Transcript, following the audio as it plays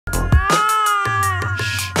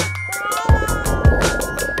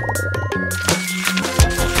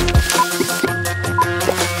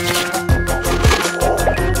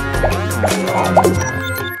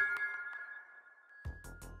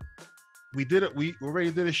we did it. We already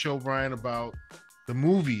did a show, Brian, about the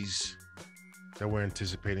movies that we're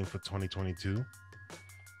anticipating for 2022.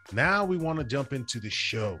 Now we want to jump into the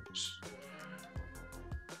shows.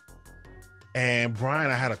 And Brian,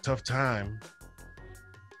 I had a tough time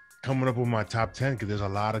coming up with my top 10 because there's a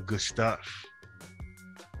lot of good stuff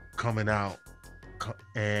coming out.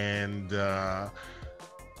 And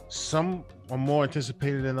some are more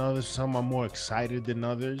anticipated than others. Some are more excited than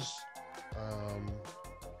others.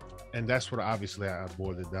 And that's what obviously I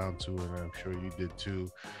boiled it down to, and I'm sure you did too.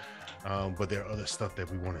 But there are other stuff that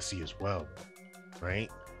we want to see as well, right?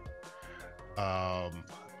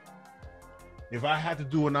 If I had to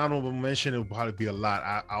do an honorable mention, it would probably be a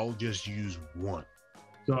lot. I'll just use one.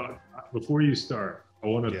 So before you start, I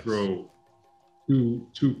want to throw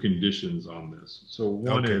two conditions on this. So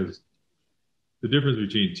one is the difference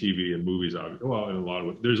between TV and movies. Well, in a lot of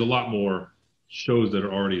ways, there's a lot more shows that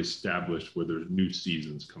are already established where there's new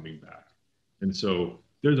seasons coming back. And so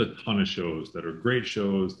there's a ton of shows that are great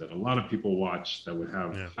shows that a lot of people watch that would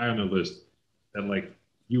have high on the list that like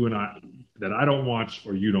you and I, that I don't watch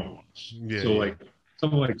or you don't watch. Like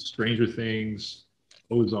something like Stranger Things,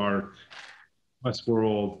 Ozark,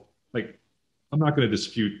 Westworld, like I'm not going to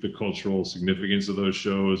dispute the cultural significance of those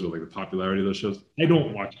shows or like the popularity of those shows. I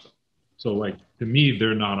don't watch them. So like to me,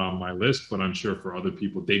 they're not on my list, but I'm sure for other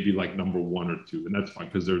people, they'd be like number 1 or 2. And that's fine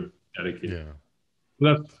because they're dedicated. So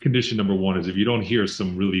that's condition number 1 is if you don't hear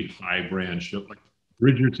some really high brand show, like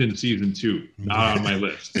Bridgerton season 2, not on my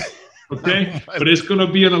list. Okay. But it's going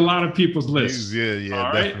to be on a lot of people's lists.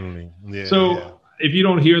 Yeah, definitely. If you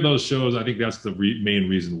don't hear those shows, I think that's the main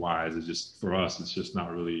reason why is it's just for us, it's just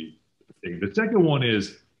not really a thing. The second one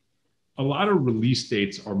is a lot of release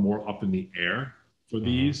dates are more up in the air for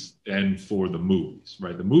these than for the movies,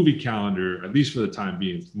 right? The movie calendar, at least for the time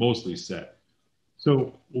being, is mostly set.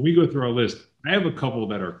 So when we go through our list, I have a couple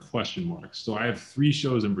that are question marks. So I have 3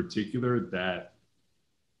 shows in particular that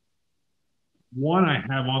one I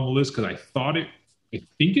have on the list because I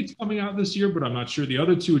think it's coming out this year, but I'm not sure. The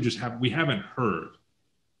other 2 we haven't heard.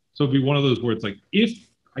 So it'd be one of those where it's like, if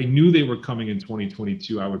I knew they were coming in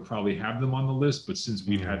 2022, I would probably have them on the list. But since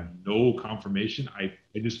we've had no confirmation, I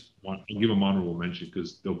just want to give them honorable mention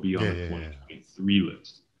because they'll be on the 2023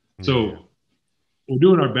 list. So we're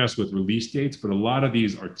doing our best with release dates, but a lot of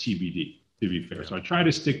these are TBD, to be fair. So I try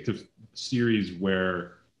to stick to series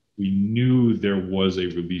where we knew there was a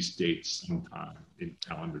release date sometime in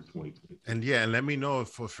calendar 2020. And let me know if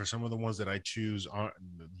for some of the ones that I choose aren't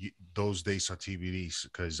those dates are TBDs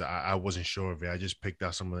because I wasn't sure of it. I just picked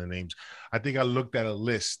out some of the names. I think I looked at a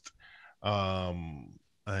list,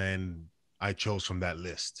 and I chose from that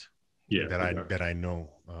list. That I know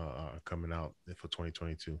coming out for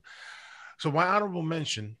 2022. So my honorable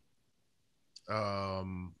mention. My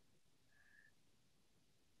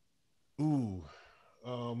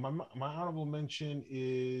honorable mention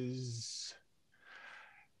is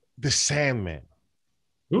The Sandman.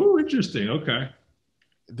 Oh, interesting. Okay.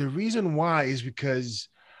 The reason why is because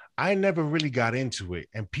I never really got into it,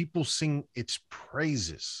 and people sing its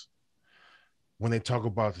praises when they talk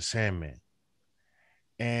about The Sandman.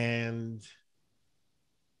 And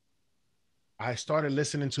I started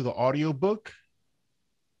listening to the audiobook,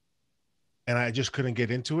 and I just couldn't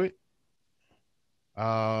get into it.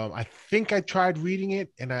 I think I tried reading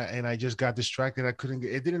it and I just got distracted.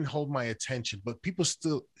 It didn't hold my attention, but people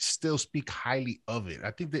still speak highly of it. I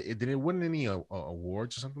think that did it win any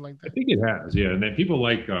awards or something like that? I think it has, yeah. And then people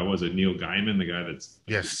like, was it Neil Gaiman, the guy that's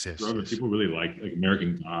yes. People really like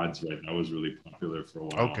American Gods, right? That was really popular for a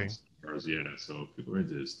while. Okay. So people are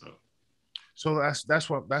into his stuff. So that's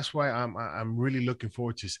why I'm really looking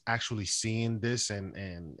forward to actually seeing this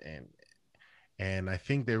and I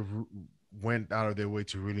think they went out of their way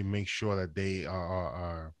to really make sure that they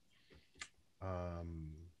are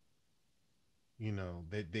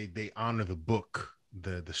they honor the book,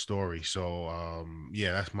 the story. So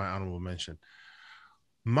that's my honorable mention.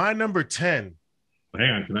 My number 10. Hang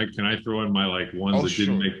on, can I throw in my ones that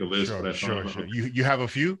didn't make the list? Sure. You have a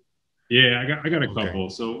few? Yeah, I got a couple.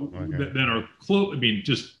 So that are close. I mean,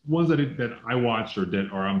 just ones that I watched or that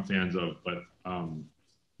are I'm fans of, but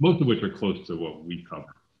most of which are close to what we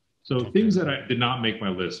cover. So things that I did not make my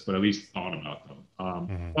list, but at least thought about them.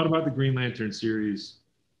 Thought about the Green Lantern series.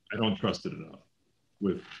 I don't trust it enough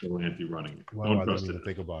with Delanthe running it. Don't trust it.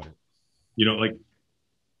 Think about it.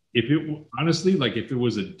 If it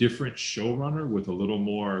was a different showrunner with a little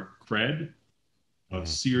more cred, a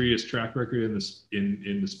serious track record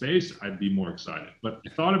in the space, I'd be more excited. But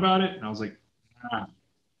I thought about it and I was like,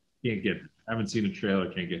 can't get it. I haven't seen a trailer,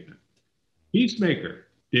 can't get it. Peacemaker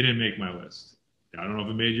didn't make my list. I don't know if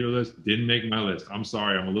it made your list. Didn't make my list. I'm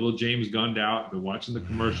sorry. I'm a little James Gunned out. Been watching the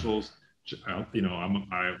commercials. You know,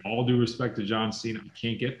 I have all due respect to John Cena. I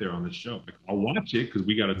can't get there on this show. Like, I'll watch it because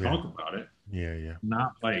we got to Yeah. talk about it. Yeah.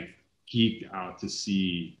 Not like geeked out to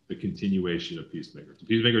see the continuation of Peacemaker. So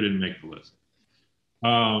Peacemaker didn't make the list.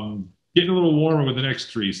 Getting a little warmer with the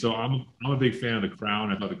next three. So I'm a big fan of The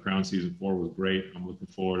Crown. I thought The Crown season 4 was great. I'm looking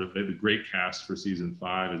forward. They had a great cast for season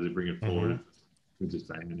 5 as they bring it forward. Princess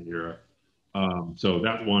Diana era. So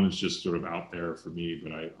that one is just sort of out there for me,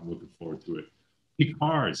 but I'm looking forward to it.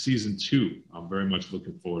 Picard season 2. I'm very much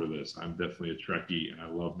looking forward to this. I'm definitely a Trekkie, and I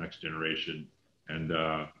love Next Generation. And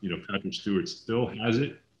you know, Patrick Stewart still has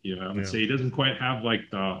it. You know, I would say he doesn't quite have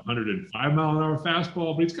like the 105-mile-an-hour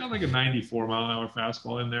fastball, but he's got like a 94-mile-an-hour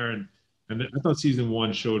fastball in there. And I thought season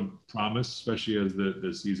 1 showed promise, especially as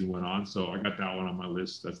the season went on. So I got that one on my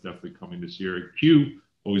list. That's definitely coming this year. Q,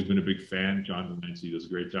 always been a big fan. John Delancey does a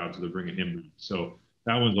great job, so they're bringing him back. So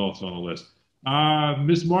that one's also on the list.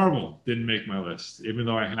 Miss Marvel didn't make my list, even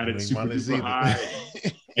though I had it super duper high.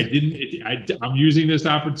 I didn't. I'm using this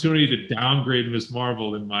opportunity to downgrade Miss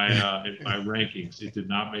Marvel in my rankings. It did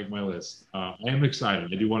not make my list. I am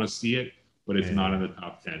excited. I do want to see it, but it's not in the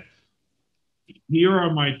top 10. Here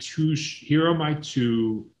are my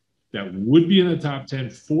two that would be in the top 10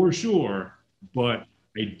 for sure, but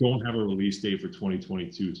I don't have a release date for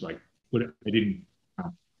 2022, so I didn't.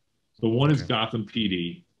 The one is Gotham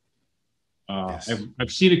PD. I've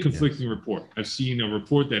seen a conflicting report. I've seen a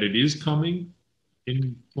report that it is coming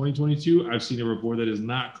in 2022. I've seen a report that is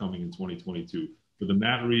not coming in 2022. But the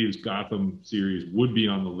Matt Reeves Gotham series would be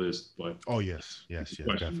on the list, but yes,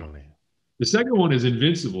 definitely. The second one is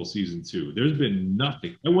Invincible season 2. There's been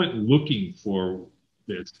nothing. I went looking for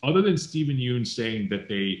this other than Stephen Yeun saying that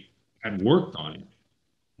they had worked on it.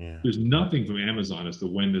 Yeah. There's nothing from Amazon as to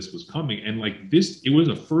when this was coming, and like this, it was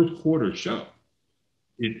a first quarter show.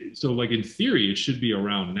 So like in theory, it should be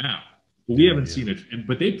around now. But we haven't seen it.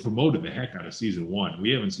 But they promoted the heck out of season 1.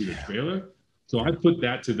 We haven't seen a trailer. So I put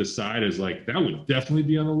that to the side as like, that would definitely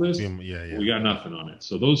be on the list. We got nothing on it.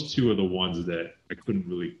 So those two are the ones that I couldn't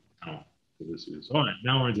really count for this year. All right,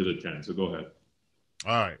 now we're into the 10. So go ahead.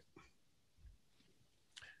 All right.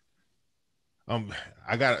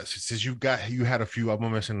 I got, since you had a few, I'm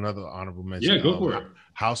gonna mention another honorable mention. Yeah, go for it.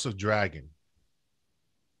 House of Dragon.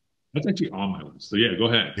 That's actually on my list. So yeah, go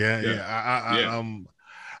ahead.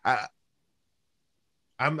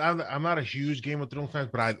 I'm not a huge Game of Thrones fan,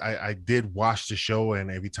 but I did watch the show, and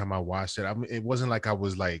every time I watched it, it wasn't like I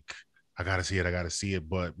was like, I gotta see it.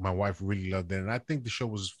 But my wife really loved it, and I think the show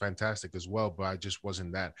was fantastic as well. But I just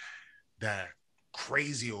wasn't that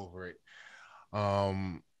crazy over it.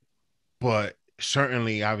 But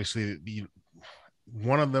certainly, obviously,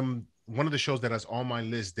 one of the shows that is on my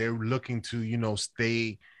list, they're looking to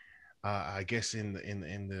stay. I guess in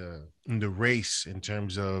the race in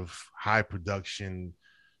terms of high production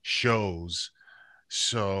shows.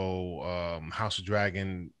 So House of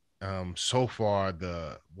Dragon, so far,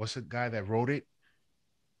 what's the guy that wrote it?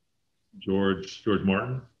 George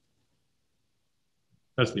Martin.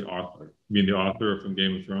 That's the author. You mean the author from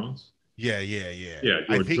Game of Thrones? Yeah.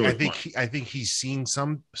 I think he's seen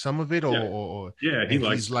some of it, or he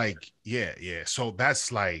likes So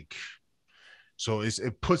that's like. So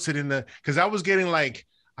it puts it in the, because I was getting like,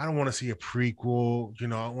 I don't want to see a prequel,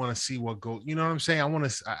 I want to see what goes, you know what I'm saying? I'm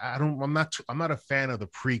not a fan of the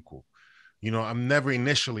prequel. I'm never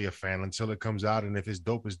initially a fan until it comes out, and if it's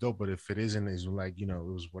dope, it's dope. But if it isn't, it's like, it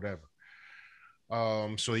was whatever.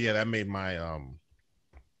 So yeah, that made my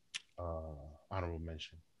honorable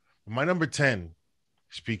mention. My number 10,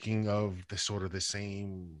 speaking of the sort of the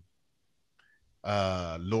same,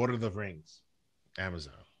 Lord of the Rings,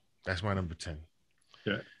 Amazon. That's my number 10.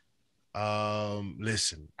 Okay.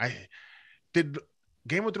 Listen, did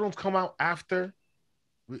Game of Thrones come out after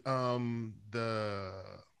the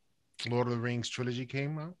Lord of the Rings trilogy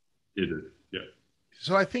came out? It did, yeah.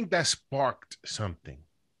 So I think that sparked something,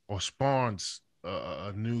 or spawns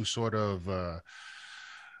a new sort of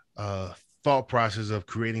thought process of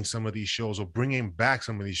creating some of these shows, or bringing back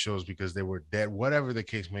some of these shows because they were dead, whatever the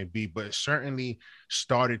case may be. But it certainly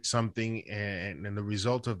started something, and the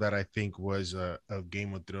result of that, I think, was a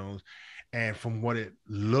Game of Thrones. And from what it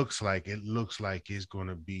looks like it's going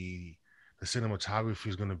to be, the cinematography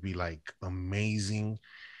is going to be like amazing.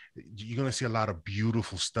 You're going to see a lot of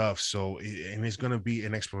beautiful stuff. So, and it's going to be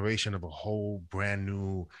an exploration of a whole brand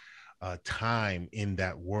new time in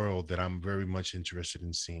that world that I'm very much interested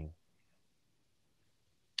in seeing.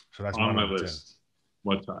 So that's on my list. 10.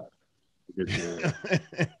 What time?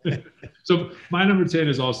 So my number 10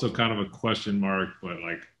 is also kind of a question mark, but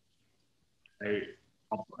like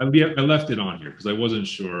I left it on here because I wasn't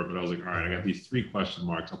sure, but I was like, all right, I got these 3 question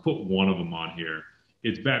marks. I'll put one of them on here.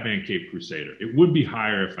 It's Batman Cape Crusader. It would be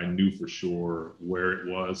higher if I knew for sure where it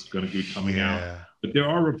was going to be coming out, but there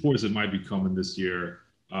are reports that might be coming this year.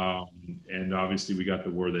 And obviously, we got the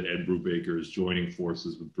word that Ed Brubaker is joining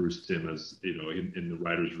forces with Bruce Timm as in the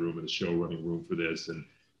writers' room and the show running room for this. And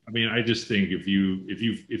I mean, I just think if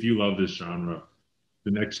you love this genre, the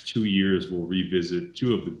next 2 years we'll revisit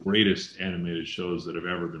 2 of the greatest animated shows that have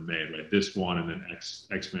ever been made. Right, this one and then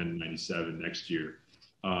X-Men '97 next year.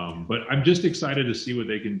 But I'm just excited to see what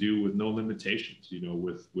they can do with no limitations.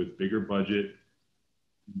 With bigger budget,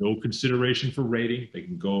 no consideration for rating. They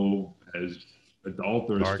can go as adult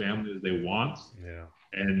or as family as they want. Yeah.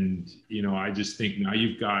 And I just think now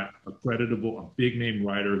you've got a big name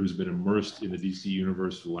writer who's been immersed in the DC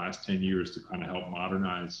universe for the last 10 years to kind of help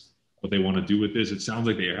modernize what they want to do with this. It sounds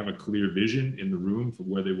like they have a clear vision in the room for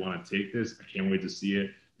where they want to take this. I can't wait to see it.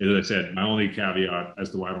 As I said, my only caveat as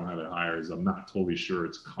to why I don't have it higher is I'm not totally sure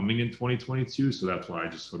it's coming in 2022. So that's why I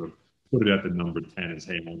just sort of put it at the number 10 as,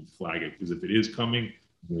 hey, I'm going to flag it. Because if it is coming,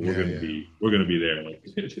 we're going to be there. Like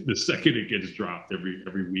the second it gets dropped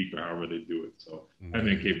every week or however they do it. So I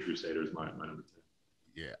think Cape Crusader is my number 10.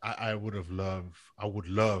 Yeah, I would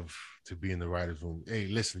love to be in the writer's room. Hey,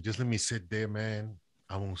 listen, just let me sit there, man.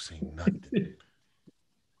 I won't say nothing.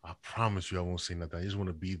 I promise you I won't say nothing. I just want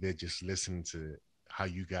to be there, just listen to how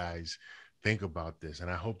you guys think about this.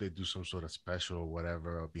 And I hope they do some sort of special or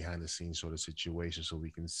whatever, or behind the scenes sort of situation so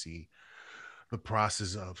we can see the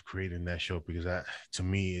process of creating that show, because that, to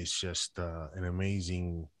me, is just an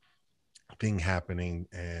amazing thing happening.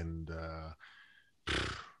 And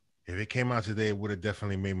if it came out today, it would have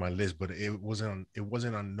definitely made my list, but it wasn't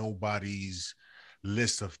on nobody's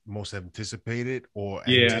list of most anticipated or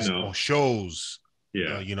shows.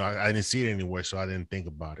 Yeah, I didn't see it anywhere, so I didn't think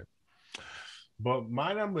about it. But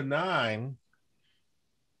my number 9,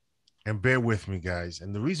 and bear with me, guys,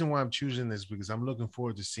 and the reason why I'm choosing this because I'm looking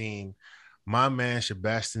forward to seeing my man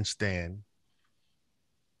Sebastian Stan,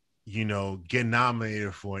 get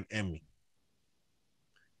nominated for an Emmy,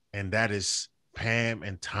 and that is Pam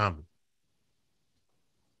and Tommy.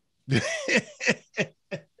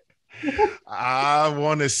 I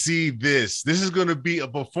want to see this. This is going to be a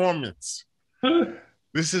performance.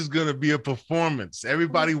 This is going to be a performance.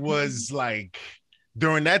 Everybody was like,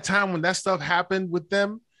 during that time when that stuff happened with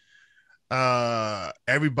them,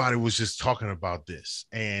 everybody was just talking about this.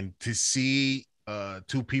 And to see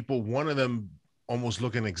 2 people, one of them almost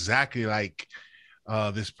looking exactly like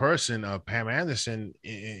this person, Pam Anderson,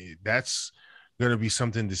 that's going to be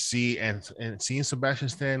something to see. And seeing Sebastian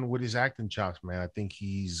Stan with his acting chops, man, I think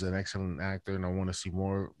he's an excellent actor, and I want to see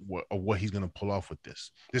more of what he's going to pull off with this.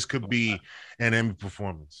 This could be an Emmy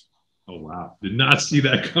performance. Oh, wow. Did not see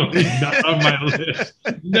that coming. Not on my list.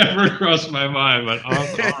 Never crossed my mind, but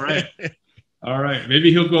all right. All right. Maybe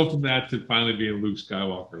he'll go from that to finally being Luke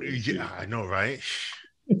Skywalker. Yeah, I know, right?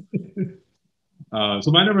 So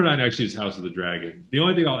my number 9 actually is House of the Dragon. The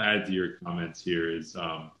only thing I'll add to your comments here is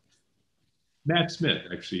Matt Smith.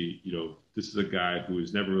 Actually, this is a guy who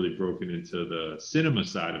has never really broken into the cinema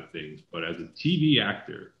side of things, but as a TV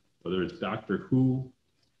actor, whether it's Doctor Who,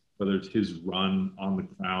 whether it's his run on The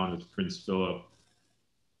Crown as Prince Philip,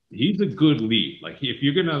 he's a good lead. Like if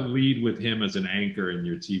you're gonna lead with him as an anchor in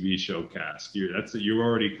your TV show cast, you're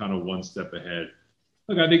already kind of one step ahead.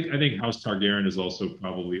 Look, I think House Targaryen is also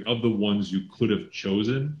probably, of the ones you could have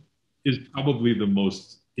chosen, is probably the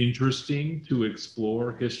most interesting to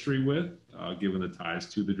explore history with, given the ties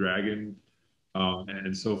to the dragon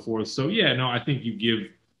and so forth. So yeah, no, I think you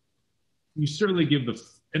certainly give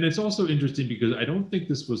and it's also interesting because I don't think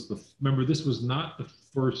this was this was not the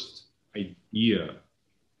first idea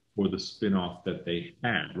for the spinoff that they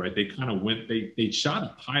had, right? They kind of they shot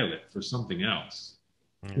a pilot for something else,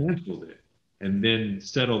 canceled it, and then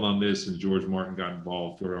settled on this, and George R. Martin got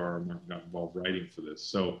involved writing for this.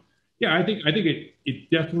 So yeah, I think it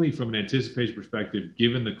definitely, from an anticipation perspective,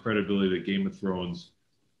 given the credibility that Game of Thrones,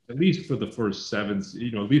 at least for the first 7,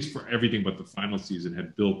 at least for everything but the final season,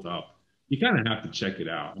 had built up, you kind of have to check it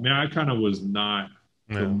out. I mean, I kind of was not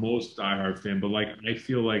the most diehard fan, but I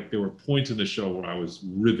feel like there were points in the show where I was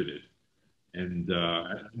riveted. And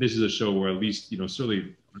this is a show where, at least,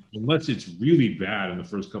 certainly, unless it's really bad in the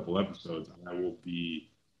first couple episodes, I will be,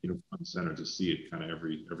 front and center to see it kind of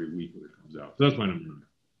every week when it comes out. So that's my number 9.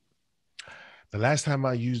 The last time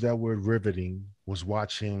I used that word riveting was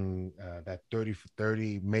watching that 30 for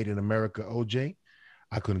 30 Made in America OJ.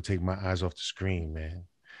 I couldn't take my eyes off the screen, man.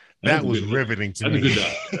 That was riveting to me.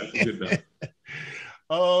 That's a good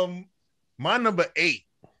done. My number 8,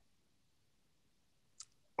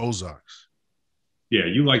 Ozarks. Yeah,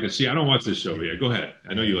 you like it. See, I don't watch this show, but Yeah, yeah, go ahead.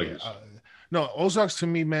 I know you like yeah. this show. No, Ozarks to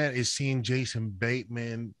me, man, is seeing Jason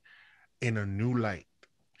Bateman in a new light.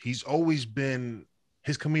 He's always been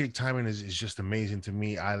his comedic timing is just amazing to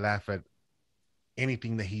me. I laugh at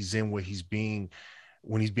anything that he's in where he's being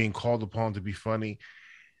when he's being called upon to be funny.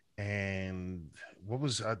 And what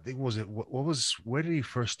was I think was it what was where did he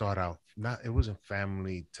first start out? Not it wasn't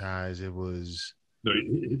Family Ties. It was No,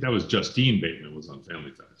 that was Justine Bateman was on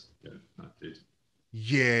Family Ties. Yeah, not Jason.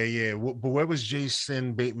 yeah. But where was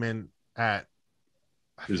Jason Bateman at?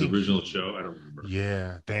 I His think original show, I don't remember.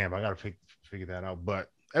 yeah. Damn, I gotta figure that out. But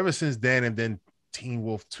ever since then, and then Teen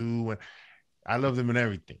Wolf 2, and I love them in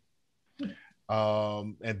everything.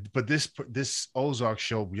 And but this Ozark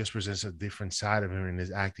show just presents a different side of him and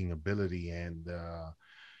his acting ability, and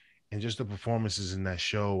just the performances in that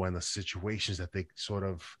show and the situations that they sort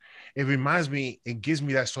of it reminds me, it gives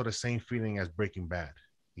me that sort of same feeling as Breaking Bad.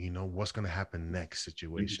 What's going to happen next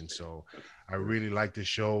situation. So I really like this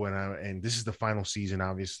show, and this is the final season,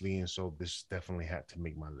 obviously, and so this definitely had to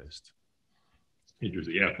make my list.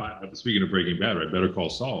 Interesting. Yeah. Speaking of Breaking Bad, right? Better Call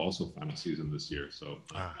Saul also final season this year, so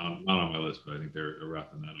not on my list, but I think they're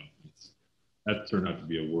wrapping that up. That turned out to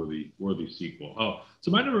be a worthy sequel. Oh, so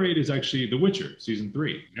my number 8 is actually The Witcher season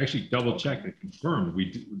 3. I actually double checked and confirmed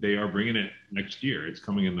they are bringing it next year. It's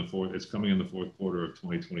coming in the fourth. It's coming in the fourth quarter of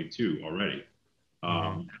 2022 already.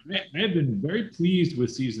 I have been very pleased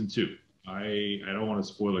with season 2. I don't want to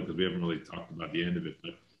spoil it because we haven't really talked about the end of it,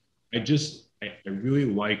 but I really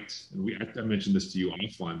liked, and I mentioned this to you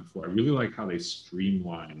offline before. I really like how they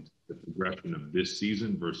streamlined the progression of this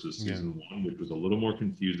season versus season 1, which was a little more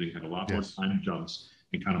confusing, had a lot more time jumps,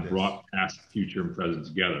 and kind of brought past, future, and present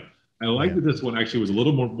together. I like that this one actually was a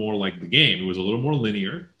little more like the game. It was a little more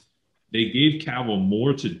linear. They gave Cavill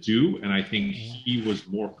more to do, and I think he was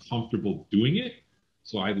more comfortable doing it.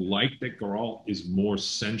 So I like that Geralt is more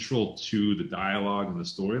central to the dialogue and the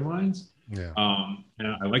storylines. Yeah. And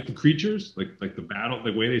I like the creatures, like the battle,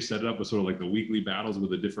 the way they set it up was sort of like the weekly battles with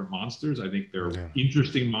the different monsters. I think they're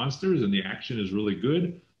interesting monsters, and the action is really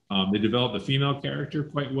good. They developed the female character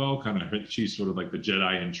quite well. Kind of, she's sort of like the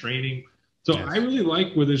Jedi in training. So I really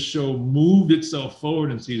like where this show moved itself forward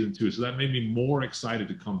in season 2. So that made me more excited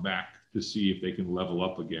to come back to see if they can level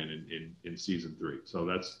up again in season 3. So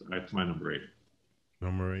that's my number 8.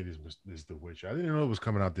 Number 8 is The Witcher. I didn't know it was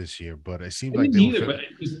coming out this year, but it seemed like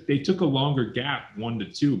they took a longer gap, 1 to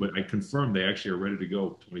 2. But I confirmed they actually are ready to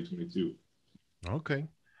go 2022. Okay.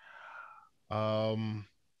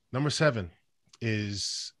 Number 7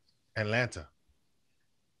 is Atlanta.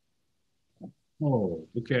 Oh,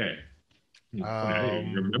 okay. I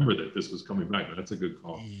didn't remember that this was coming back, but that's a good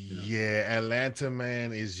call. Yeah, Atlanta,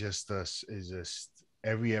 man, is just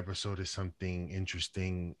every episode is something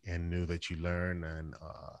interesting and new that you learn, and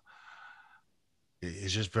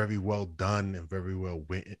it's just very well done and very well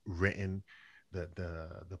written.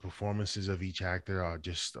 The performances of each actor are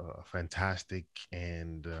just fantastic,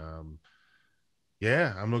 and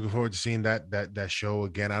yeah, I'm looking forward to seeing that show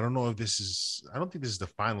again. I don't think this is the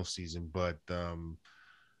final season, but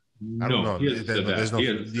I don't know. There's no,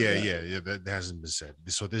 that hasn't been said.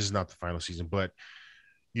 So this is not the final season, but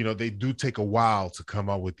they do take a while to come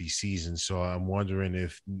out with these seasons. So I'm wondering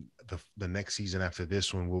if the next season after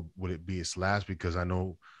this one would it be its last, because I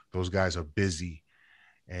know those guys are busy,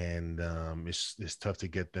 and it's tough to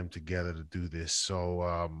get them together to do this.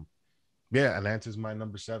 So yeah, Atlanta's my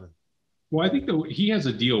number 7. Well, I think that he has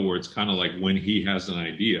a deal where it's kind of like when he has an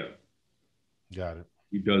idea, got it.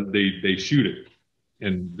 He does. They shoot it,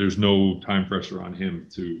 and there's no time pressure on him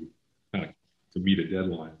to kind of to meet a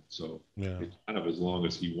deadline. So it's kind of as long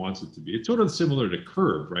as he wants it to be. It's sort of similar to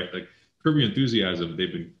Curb, right? Like Curb Your Enthusiasm,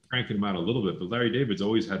 they've been cranking him out a little bit, but Larry David's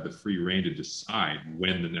always had the free reign to decide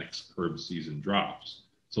when the next Curb season drops.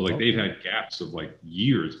 So like they've had gaps of like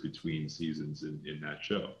years between seasons in that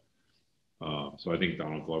show. So I think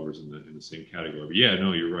Donald Glover's in the same category. But yeah,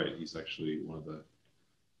 no, you're right. He's actually one of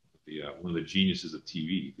the geniuses of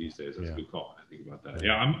TV these days. That's a good call. I think about that.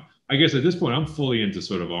 Yeah, I guess at this point I'm fully into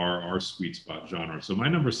sort of our sweet spot genre. So my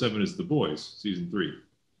number 7 is The Boys season 3.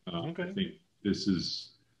 I think this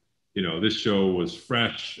is, this show was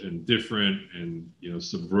fresh and different and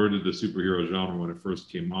subverted the superhero genre when it first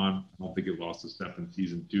came on. I don't think it lost a step in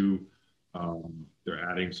season 2. They're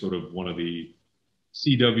adding sort of one of the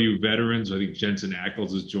CW veterans. I think Jensen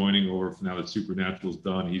Ackles is joining over now that Supernatural's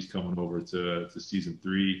done. He's coming over to season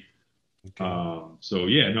 3. So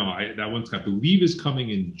yeah, no, that one's I believe is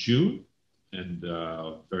coming in June, and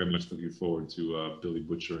very much looking forward to Billy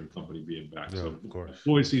Butcher and company being back. So of course,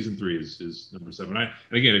 Boys season 3 is number 7. And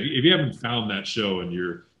again, if you haven't found that show and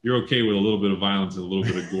you're you're okay with a little bit of violence and a little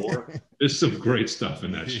bit of gore. There's some great stuff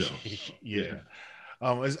in that show. So, yeah.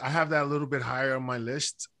 I have that a little bit higher on my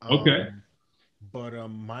list. Okay. But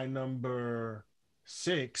my number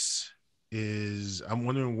 6 is, I'm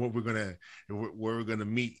wondering what where we're gonna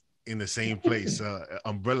meet in the same place.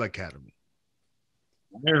 Umbrella Academy.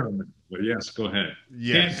 But yes, go ahead. Can't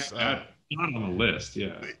Yes. have that not on the list.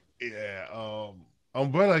 Yeah. Yeah.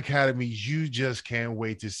 Umbrella Academy. You just can't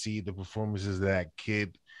wait to see the performances of that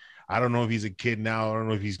kid. I don't know if he's a kid now. I don't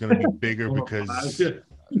know if he's gonna be bigger because you're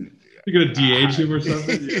gonna de-age him or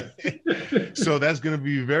something. Yeah. So that's gonna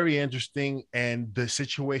be very interesting. And the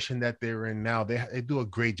situation that they're in now, they do a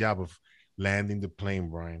great job of landing the plane,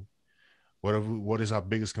 Brian. What is our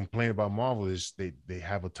biggest complaint about Marvel is they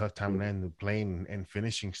have a tough time landing the plane and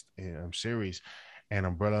finishing series, and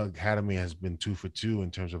Umbrella Academy has been 2 for 2 in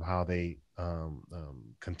terms of how they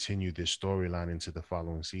continue this storyline into the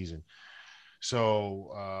following season.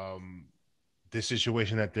 So this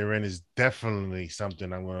situation that they're in is definitely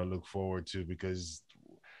something I'm going to look forward to, because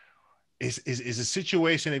it's a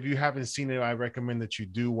situation. If you haven't seen it, I recommend that you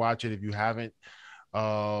do watch it. If you haven't,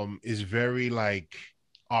 is very like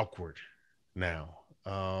awkward now,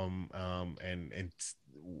 and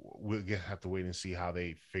we'll have to wait and see how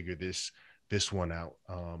they figure this one out.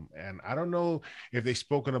 And I don't know if they've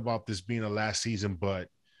spoken about this being a last season, but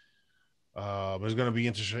it's going to be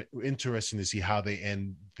interesting to see how they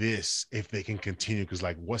end this, if they can continue, because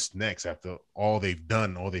like, what's next after all they've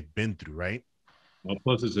done, all they've been through, right? Well,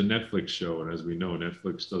 plus it's a Netflix show, and as we know,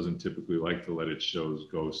 Netflix doesn't typically like to let its shows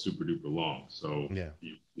go super duper long. So Yeah,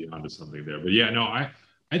 you're onto something there. But yeah, no, I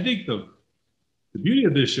think the beauty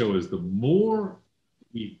of this show is the more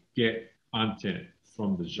we get content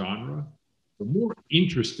from the genre, the more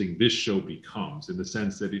interesting this show becomes, in the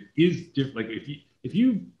sense that it is different. Like if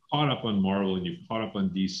you caught up on Marvel and you've caught up on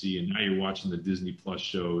DC, and now you're watching the Disney Plus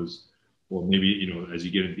shows, or maybe as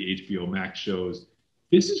you get into the HBO Max shows,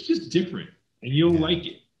 this is just different, and you'll like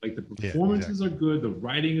it. Like the performances are good, the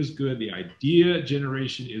writing is good, the idea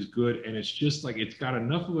generation is good, and it's just like it's got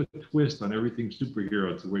enough of a twist on everything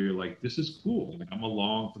superhero to where you're like, this is cool. Like, I'm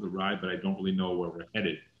along for the ride, but I don't really know where we're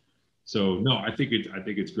headed. So no, I think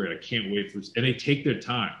it's great. I can't wait for this. And they take their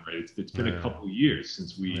time, right? It's been a couple of years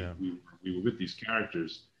since we were with these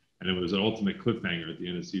characters, and it was an ultimate cliffhanger at the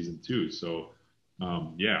end of season 2. So I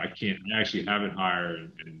actually have it higher,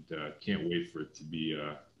 and can't wait for it to be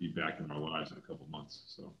back in our lives in a couple months.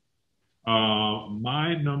 So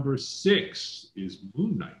my number 6 is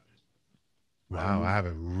Moon Knight. Wow, I have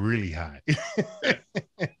it really high.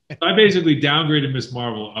 I basically downgraded Miss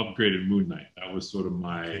Marvel, upgraded Moon Knight. That was sort of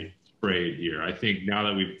my trade here. I think now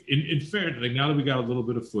that in fairness, like now that we got a little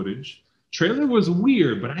bit of footage, trailer was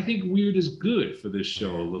weird, but I think weird is good for this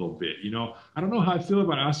show a little bit. I don't know how I feel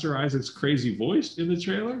about Oscar Isaac's crazy voice in the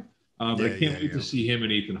trailer, but I can't wait to see him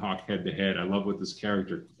and Ethan Hawke head to head. I love what this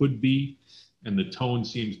character could be, and the tone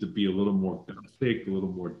seems to be a little more gothic, a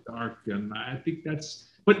little more dark, and I think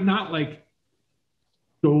but not like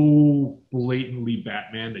so blatantly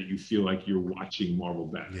Batman that you feel like you're watching Marvel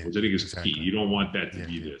Batman, which I think is key. You don't want that to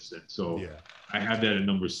be this. And so I have that at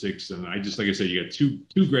number 6. And I just, like I said, you got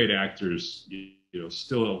two great actors,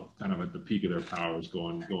 still kind of at the peak of their powers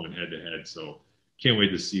going head to head. So can't wait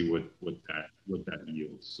to see what that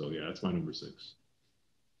yields. So yeah, that's my number 6.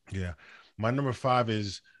 Yeah. My number 5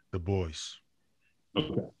 is The Boys.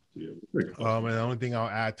 Okay. And the only thing I'll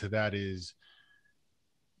add to that is,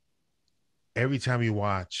 every time you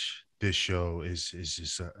watch this show it's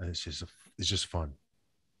just fun.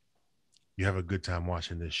 You have a good time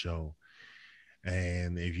watching this show,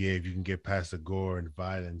 and if you can get past the gore and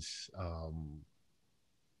violence,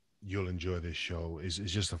 you'll enjoy this show. It's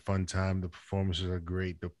just a fun time. The performances are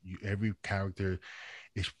great. Every character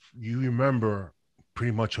you remember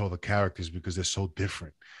pretty much all the characters because they're so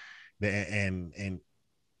different, and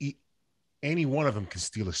any one of them can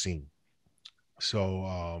steal a scene.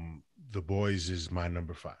 So The Boys is my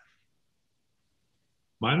number 5.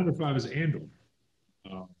 My number 5 is Andor.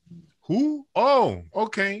 Who? Oh,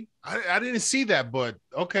 okay. I didn't see that, but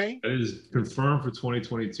okay. That is confirmed for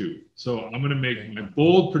 2022. So I'm going to make my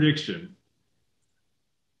bold prediction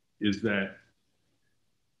is that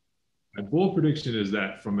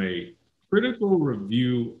from a critical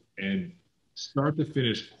review and start to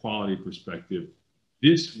finish quality perspective,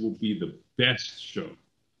 this will be the best show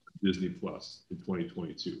Disney Plus in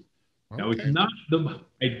 2022. Okay. Now, it's not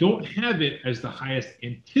I don't have it as the highest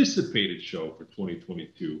anticipated show for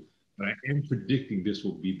 2022, but I am predicting this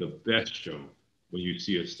will be the best show when you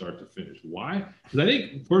see it start to finish. Why? Because I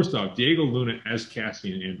think, first off, Diego Luna as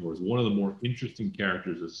Cassian Andor is one of the more interesting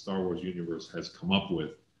characters that Star Wars universe has come up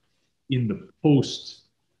with in the post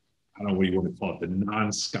I don't know what you want to call it, the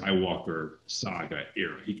non-Skywalker saga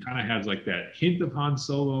era. He kind of has like that hint of Han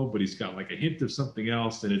Solo, but he's got like a hint of something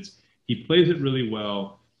else, and he plays it really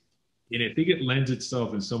well. And I think it lends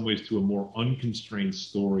itself in some ways to a more unconstrained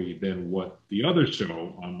story than what the other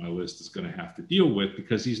show on my list is going to have to deal with,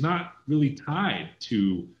 because he's not really tied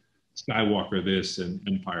to Skywalker this and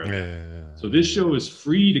Empire that. Yeah, So this show is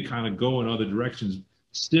free to kind of go in other directions,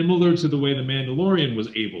 similar to the way The Mandalorian was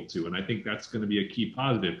able to. And I think that's going to be a key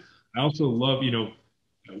positive. I also love,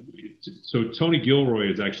 so Tony Gilroy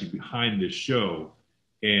is actually behind this show,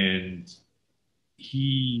 and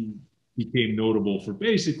he became notable for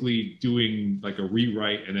basically doing like a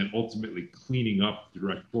rewrite and then ultimately cleaning up the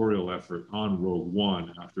directorial effort on Rogue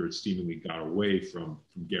One after it seemingly got away from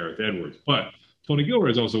Gareth Edwards. But Tony Gilroy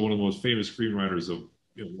is also one of the most famous screenwriters of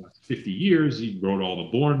the last 50 years. He wrote all the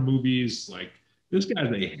Bourne movies. Like, this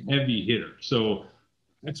guy's a heavy hitter. So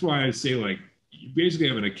that's why I say, like, you basically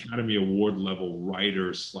have an Academy Award level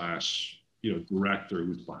writer slash director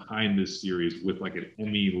who's behind this series with like an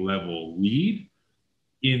Emmy level lead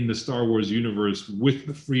in the Star Wars universe with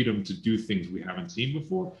the freedom to do things we haven't seen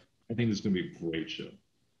before. I think it's going to be a great show.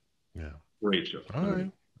 Yeah. Great show. All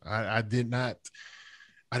right. I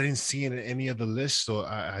didn't see it in any of the lists, so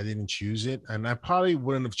I didn't choose it. And I probably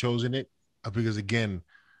wouldn't have chosen it because, again,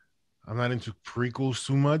 I'm not into prequels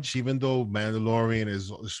too much, even though Mandalorian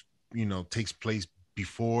is takes place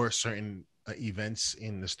before certain events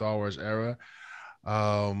in the Star Wars era.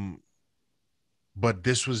 But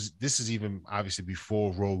this is even obviously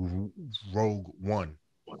before Rogue One,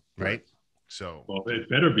 right? So, well, it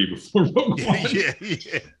better be before Rogue One.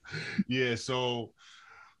 Yeah. So,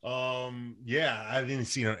 I didn't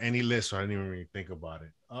see it on any list, so I didn't even really think about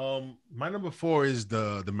it. My number 4 is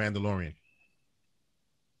the Mandalorian.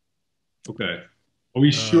 Okay. Are we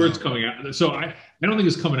sure it's coming out? So I don't think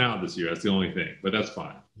it's coming out this year. That's the only thing, but that's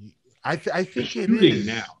fine. I think it's it shooting is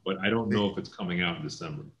now, but I don't know if it's coming out in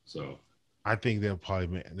December. So I think they'll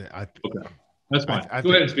probably okay. That's fine.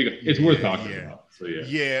 Go ahead and speak. It's worth talking about. So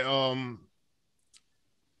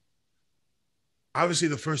obviously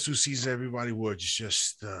the first 2 seasons everybody was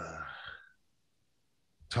just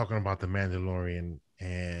talking about the Mandalorian,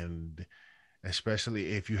 and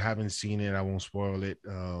especially if you haven't seen it, I won't spoil it.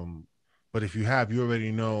 But if you have, you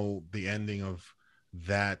already know the ending of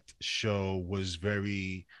that show was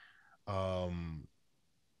very one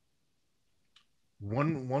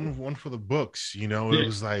for the books. It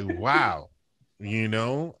was like, wow. You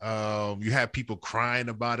had people crying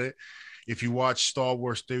about it. If you watch Star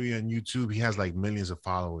Wars Theory on YouTube, he has like millions of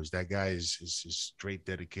followers. That guy is straight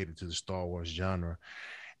dedicated to the Star Wars genre.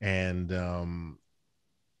 And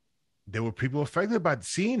there were people affected by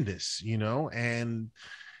seeing this, and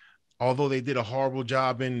although they did a horrible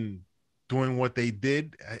job in doing what they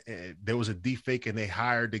did, there was a deepfake, and they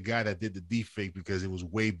hired the guy that did the deepfake because it was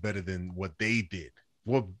way better than what they did,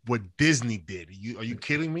 what Disney did. Are you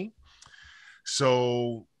kidding me?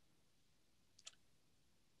 So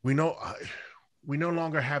we know we no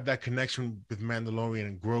longer have that connection with Mandalorian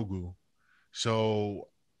and Grogu. So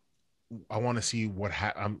I want to see what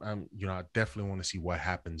I definitely want to see what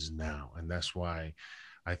happens now, and that's why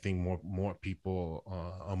I think more people,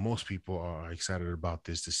 most people are excited about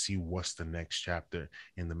this, to see what's the next chapter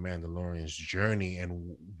in the Mandalorian's journey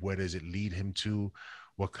and where does it lead him to,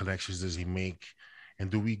 what connections does he make,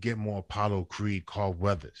 and do we get more Apollo Creed, Carl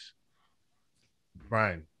Weathers?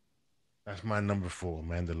 Brian, that's my number 4,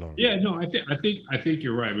 Mandalorian. Yeah, no, I think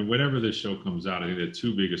you're right. I mean, whenever this show comes out, I think the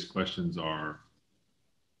 2 biggest questions are,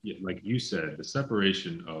 like you said, the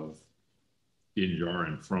separation of Din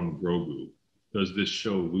Djarin from Grogu. Does this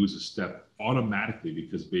show lose a step automatically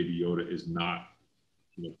because Baby Yoda is not,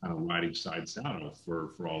 kind of riding side saddle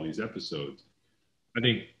for all these episodes? I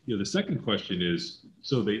think the second question is,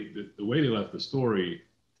 so the way they left the story,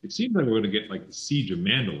 it seems like we're going to get like the Siege of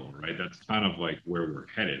Mandalore, right? That's kind of like where we're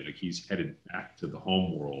headed. Like, he's headed back to the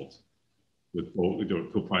home world with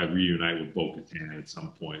he'll probably reunite with Bo-Katan at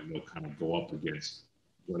some point, and they'll kind of go up against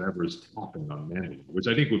whatever's happening on Mandalore, which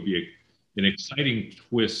I think would be an exciting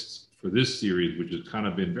twist for this series, which has kind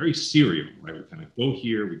of been very serial, right? We kind of go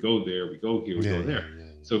here, we go there, we go here, we go there.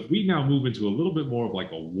 So if we now move into a little bit more of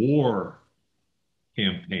like a war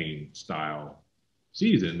campaign style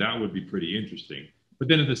season, that would be pretty interesting. But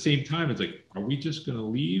then at the same time, it's like, are we just going to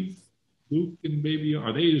leave Luke and Baby?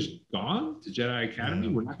 Are they just gone to Jedi Academy?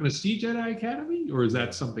 We're not going to see Jedi Academy? Or is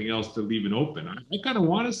that something else to leave it open? I kind of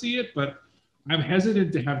want to see it, but I'm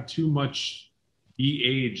hesitant to have too much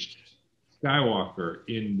de-aged Skywalker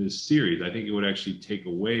in this series. I think it would actually take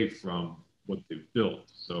away from what they've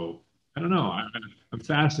built. So I don't know. I'm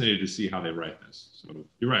fascinated to see how they write this. So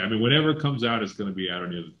you're right. I mean, whenever it comes out, it's going to be out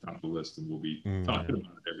near the top the list, and we'll be talking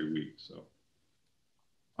about it every week. So,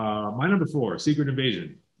 my number 4, Secret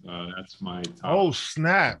Invasion. That's my top. Oh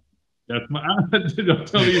snap! That's my. Don't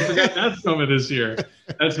tell me you forgot that's coming this year.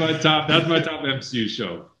 That's my top. That's my top MCU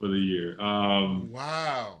show for the year.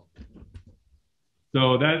 Wow.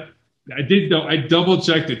 So that I did though. I double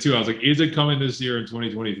checked it too. I was like, is it coming this year in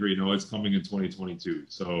 2023? No, it's coming in 2022.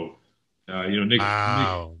 So,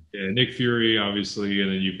 Nick Fury, obviously,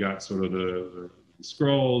 and then you've got sort of the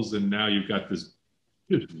Skrulls, and now you've got this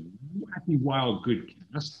just wacky, wild, good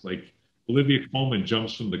cast. Like Olivia Colman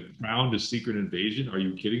jumps from The Crown to Secret Invasion. Are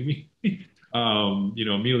you kidding me?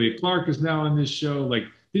 Emilia Clarke is now in this show. Like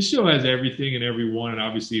this show has everything and everyone, and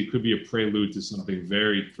obviously it could be a prelude to something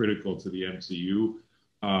very critical to the MCU.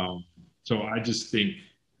 So I just think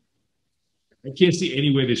I can't see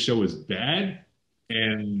any way this show is bad,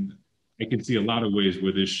 and I can see a lot of ways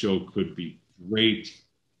where this show could be great,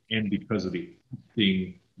 and because of the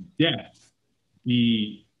acting depth,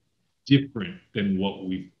 be different than what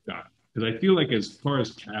we've got. Because I feel like as far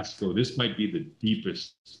as cast go, this might be the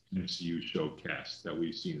deepest MCU show cast that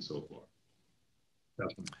we've seen so far.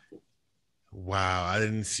 That's cool. Wow, I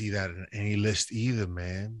didn't see that in any list either,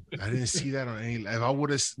 man. I didn't see that on any. If I would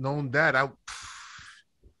have known that,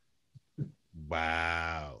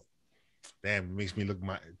 wow. Damn, it makes me look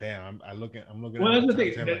I'm looking. Well, that's the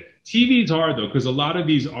thing. TV's hard though, because a lot of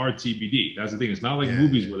these are TBD. That's the thing. It's not like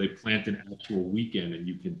movies where they plant an actual weekend and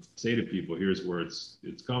you can say to people, "Here's where it's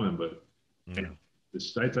coming." But the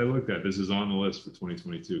sites I looked at, this is on the list for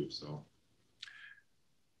 2022. So, all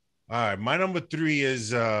right, my number 3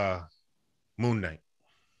 is Moon Knight.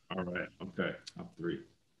 All right, okay, top 3.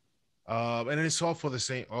 And it's all for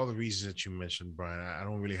all the reasons that you mentioned, Brian. I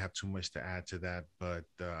don't really have too much to add to that, but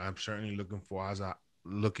I'm certainly looking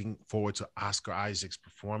forward to Oscar Isaac's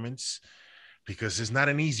performance because it's not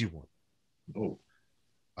an easy one.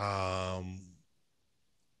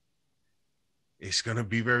 It's going to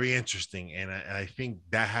be very interesting, and I think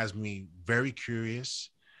that has me very curious,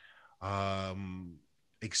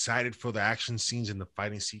 excited for the action scenes and the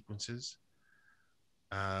fighting sequences.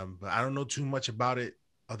 But I don't know too much about it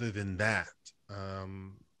other than that.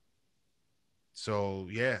 So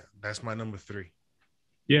yeah, that's my number 3.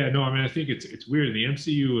 Yeah, no, I mean, I think it's weird in the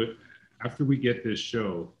MCU. After we get this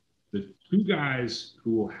show, the 2 guys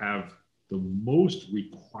who will have the most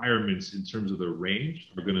requirements in terms of their range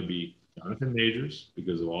are going to be Jonathan Majors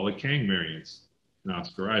because of all the Kang variants, and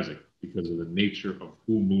Oscar Isaac because of the nature of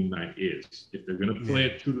who Moon Knight is. If they're going to play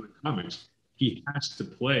it true to the comics, he has to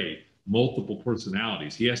play multiple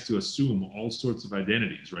personalities. He has to assume all sorts of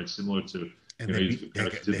identities, right? Similar to, they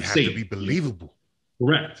have to be believable.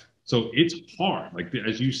 Correct. So it's hard. Like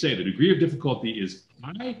as you say, the degree of difficulty is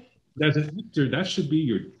high. But as an actor, that should be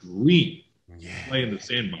your dream. Play in the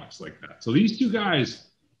sandbox like that. So these 2 guys,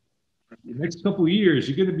 the next couple of years,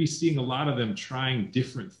 you're going to be seeing a lot of them trying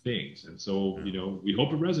different things. And so, we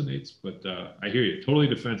hope it resonates. But I hear you. Totally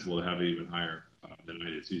defensible to have it even higher than I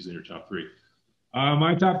did. So he's in your top 3.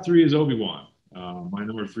 My top 3 is Obi-Wan. My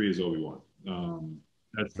number 3 is Obi-Wan.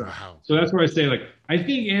 So that's where I say, like, I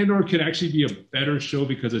think Andor could actually be a better show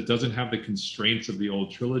because it doesn't have the constraints of the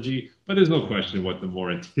old trilogy. But there's no question what the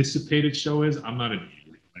more anticipated show is. I'm not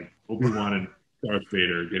like Obi-Wan and Darth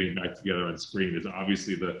Vader getting back together on screen is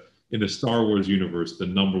obviously in the Star Wars universe the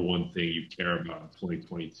number one thing you care about in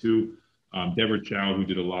 2022. Deborah Chow, who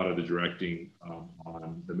did a lot of the directing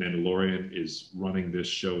on The Mandalorian, is running this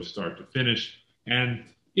show start to finish. And,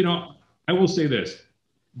 I will say this.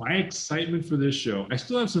 My excitement for this show, I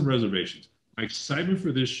still have some reservations. My excitement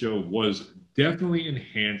for this show was definitely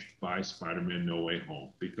enhanced by Spider-Man No Way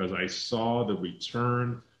Home because I saw the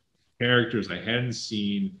return characters I hadn't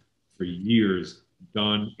seen for years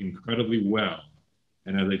done incredibly well.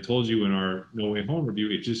 And as I told you in our No Way Home review,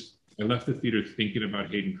 I left the theater thinking about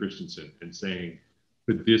Hayden Christensen and saying,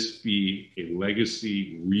 could this be a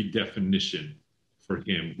legacy redefinition for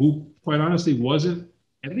him, who quite honestly wasn't,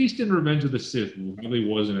 at least in Revenge of the Sith, probably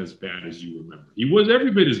wasn't as bad as you remember. He was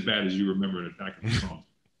every bit as bad as you remember in Attack of the Clones.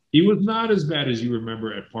 He was not as bad as you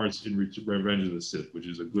remember at parts in Revenge of the Sith, which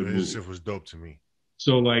is a good movie. The Sith was dope to me.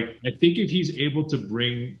 So, like, I think if he's able to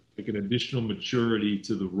bring like an additional maturity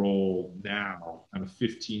to the role now, kind of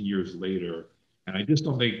 15 years later, and I just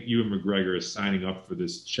don't think Ewan McGregor is signing up for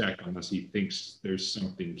this check unless he thinks there's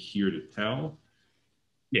something here to tell.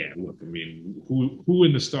 Yeah, look, I mean, who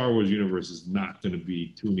in the Star Wars universe is not going to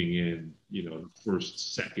be tuning in, the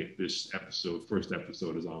first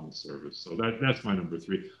episode is on the service. So that's my number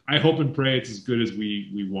 3. I hope and pray it's as good as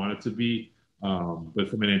we want it to be. But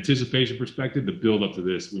from an anticipation perspective, the build up to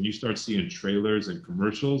this, when you start seeing trailers and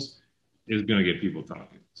commercials, is going to get people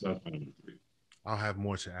talking. So that's my number 3. I'll have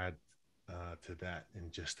more to add to that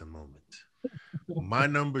in just a moment. My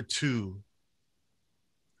number two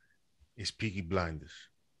is Peaky Blinders.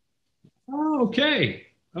 Oh, okay.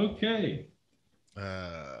 Okay.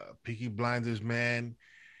 Peaky Blinders, man.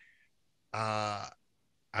 Uh,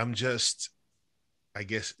 I'm just, I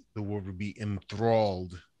guess the word would be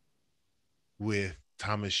enthralled with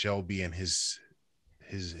Thomas Shelby and his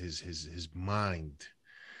mind,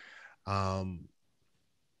 um,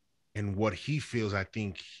 and what he feels. I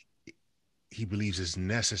think he believes is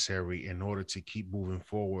necessary in order to keep moving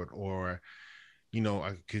forward, or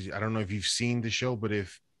because I don't know if you've seen the show, but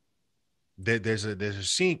if there's a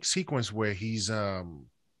sequence where he's I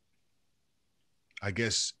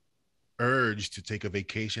guess urged to take a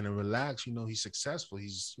vacation and relax. He's successful.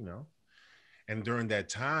 And during that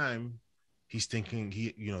time, he's thinking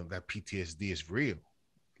that PTSD is real,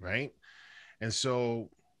 right? And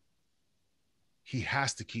so he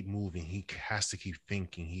has to keep moving. He has to keep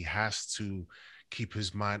thinking. He has to keep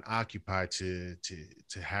his mind occupied to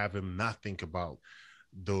have him not think about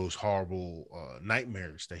those horrible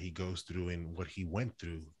nightmares that he goes through and what he went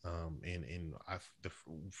through in the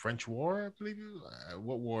French War, I believe.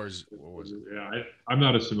 What wars? What was it? Yeah, I'm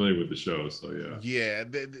not as familiar with the show, so yeah.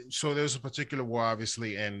 Yeah. So there's a particular war,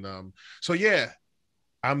 obviously, and so yeah,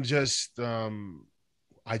 I'm just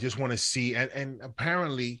I just want to see, and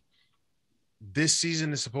apparently this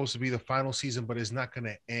season is supposed to be the final season, but it's not going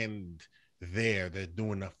to end there. They're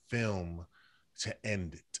doing a film to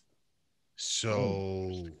end it.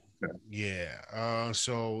 So yeah,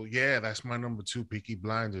 that's my number two, Peaky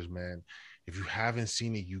Blinders, man. If you haven't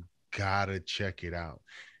seen it, you gotta check it out.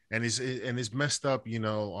 And it's messed up,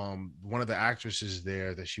 one of the actresses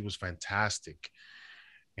there, that she was fantastic.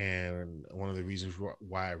 And one of the reasons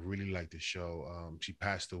why I really like the show, she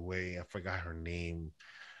passed away. I forgot her name.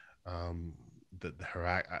 Her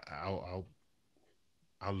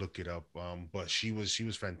I'll look it up. But she was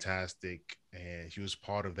fantastic, and she was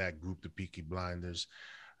part of that group, the Peaky Blinders.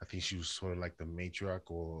 I think she was sort of like the matriarch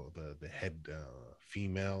or the head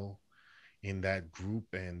female in that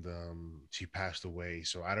group, and she passed away.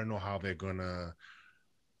 So I don't know how they're gonna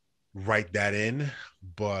write that in,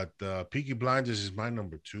 but Peaky Blinders is my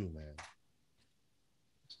number two, man.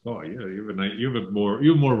 Oh yeah, you have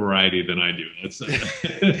more variety than I do. That's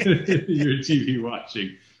your TV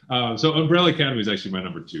watching. So Umbrella Academy is actually my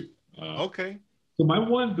number two. Okay. So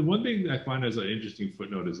the one thing that I find as an interesting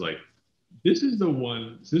footnote is like this is the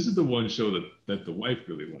one show that the wife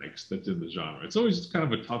really likes that's in the genre. It's always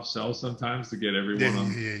kind of a tough sell sometimes to get everyone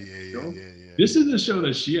on the show. This is a show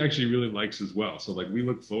that she actually really likes as well. So like we've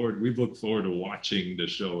looked forward to watching the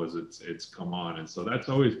show as it's come on, and so that's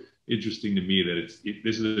always interesting to me that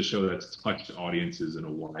this is a show that's touched audiences in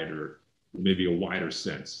maybe a wider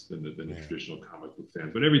sense than the traditional comic book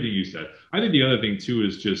fans. But everything you said, I think the other thing too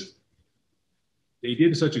is just they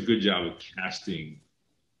did such a good job of casting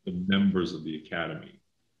the members of the Academy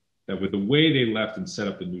that with the way they left and set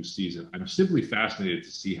up the new season, I'm simply fascinated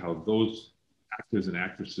to see how those actors and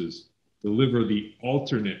actresses deliver the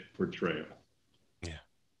alternate portrayal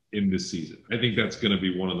in this season. I think that's going to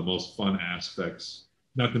be one of the most fun aspects.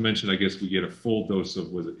 Not to mention, I guess we get a full dose of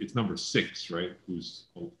it's number 6, right? Who's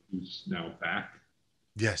now back?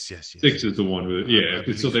 Yes. 6 is the one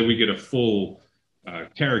with so that we get a full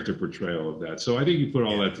character portrayal of that. So I think you put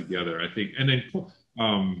all that together. I think, and then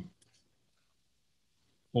I'm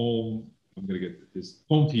going to get this.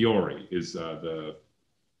 Fiore is the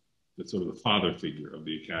sort of the father figure of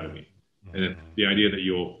the Academy, and then the idea that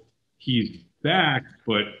he's back,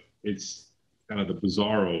 but it's kind of the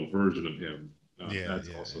bizarro version of him. That's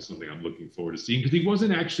also something I'm looking forward to seeing, because he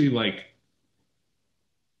wasn't actually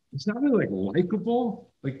it's not really likable.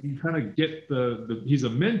 Like you kind of get he's a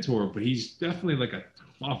mentor, but he's definitely like a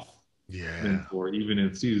tough mentor, even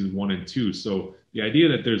in seasons 1 and 2. So the idea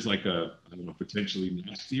that there's I don't know, potentially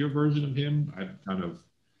nastier version of him, I'm kind of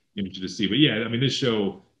interested to see. But yeah, I mean, this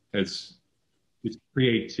show its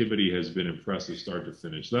creativity has been impressive start to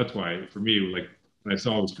finish. So that's why for me, when I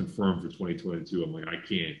saw it was confirmed for 2022, I'm like, I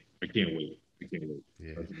can't wait. I can't wait.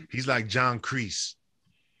 Yeah. He's like John Kreese.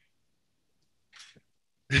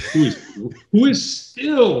 who is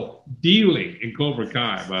still dealing in Cobra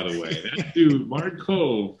Kai, by the way. That dude, Mark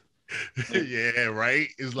Cove. Yeah, right.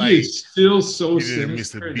 It's he is still so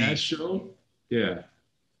sinister in that show. Yeah.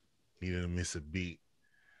 He didn't miss a beat.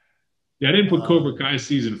 Yeah, I didn't put Cobra Kai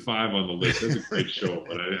season 5 on the list. That's a great show,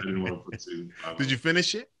 but I didn't want to put season 5. Did you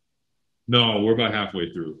finish it? No, we're about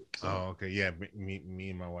halfway through. So. Oh, okay. Yeah, me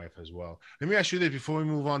and my wife as well. Let me ask you this before we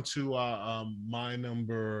move on to my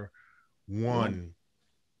number 1.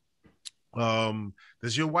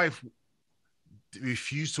 Does your wife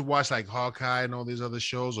refused to watch like Hawkeye and all these other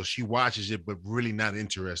shows, or she watches it but really not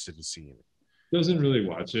interested in seeing it? Doesn't really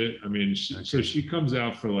watch it. I mean, so Okay. she comes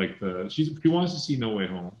out for like she wants to see No Way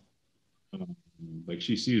Home. Um, like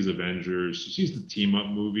she sees Avengers, she sees the team up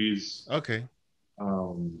movies. Okay.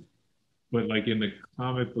 Um, but like in the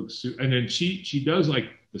comic book suit, and then she does like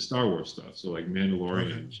the Star Wars stuff. So like Okay.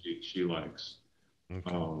 Mandalorian, she likes.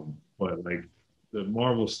 Okay. But like the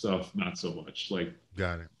Marvel stuff, not so much. Like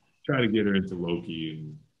Got it. try to get her into Loki,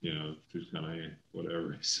 and just kind of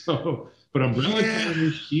whatever. So, but Umbrella Yeah.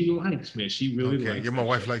 Academy, she likes, man. She really Okay. likes Yeah, my that show.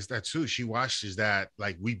 wife likes that too. She watches that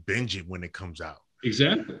like we binge it when it comes out.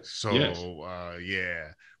 Exactly. Yes. So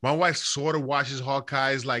yeah. My wife sort of watches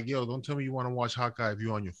Hawkeye. Is like, yo, don't tell me you want to watch Hawkeye if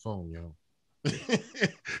you're on your phone, yo.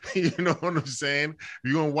 You know what I'm saying? If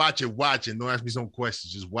you're gonna watch it. Don't ask me some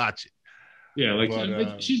questions. Just watch it. Yeah, like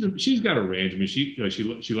But she's got a range. I mean,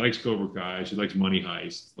 she likes Cobra Kai. She likes Money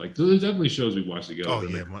Heist. Like so there's definitely shows we watch together. oh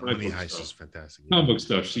But yeah, the Money Heist is fantastic. Yeah. comic book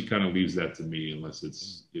stuff, she kind of leaves that to me unless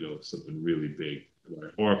it's something really big,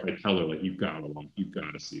 or if I tell her like you've got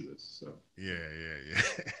to see this. So Yeah.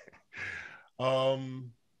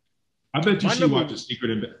 um, I bet you my she number. watches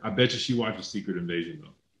Secret. I bet you she watches Secret Invasion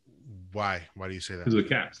though, Why? Why do you say that? because of the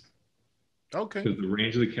cast. Okay. Because the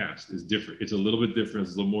range of the cast is different. It's a little bit different.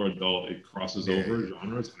 It's a little more adult. It crosses over Yeah.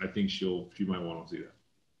 genres. I think she might want to see that.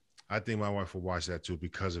 I think my wife will watch that too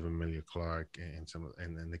because of Emilia Clarke and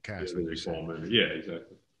and the Yeah, cast, like you really said. Yeah,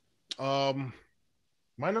 exactly. Um,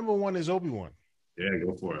 my number one is Obi-Wan. Yeah,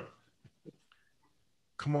 go for it.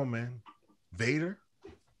 Come on, man. Vader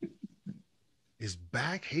is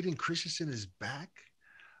back. Hayden Christensen is back.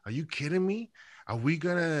 Are you kidding me? Are we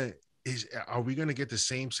gonna get the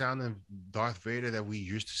same sound of Darth Vader that we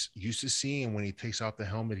used to see? And when he takes off the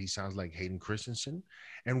helmet, he sounds like Hayden Christensen.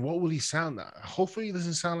 And what will he sound like? Hopefully, he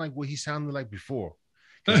doesn't sound like what he sounded like before,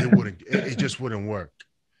 because it just wouldn't work.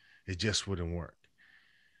 It just wouldn't work.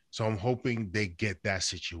 So I'm hoping they get that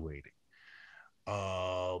situated.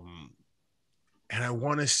 And I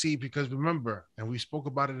want to see, because remember, and we spoke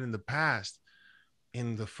about it in the past,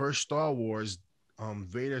 in the first Star Wars,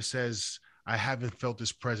 Vader says, "I haven't felt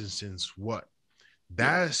this presence since what?"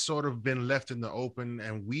 That has sort of been left in the open,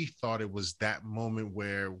 and we thought it was that moment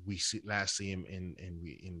where we last see him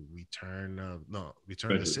in Return of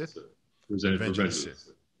Return of the Sith, Revenge of the Sith.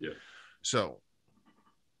 Yeah. So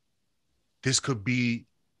this could be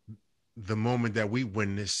the moment that we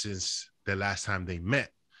witnessed since the last time they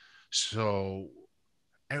met. So,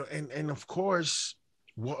 and of course,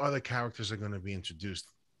 what other characters are going to be introduced?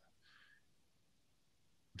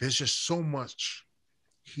 There's just so much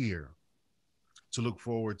here to look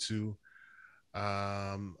forward to.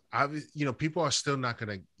 People are still not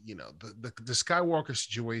going to, the Skywalker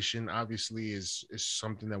situation obviously is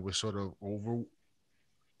something that we're sort of over,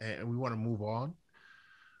 and we want to move on.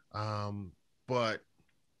 But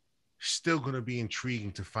still going to be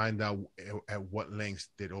intriguing to find out at what lengths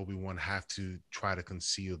did Obi-Wan have to try to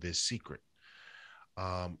conceal this secret,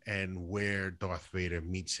 and where Darth Vader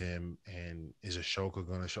meets him, and is Ahsoka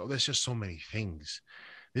going to show? There's just so many things.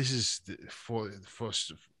 This is for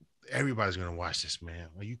everybody's going to watch this, man.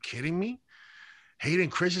 Are you kidding me? Hayden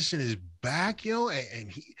Christensen is back,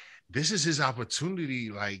 and this is his opportunity.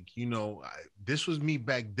 Like, this was me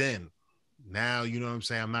back then. Now, you know what I'm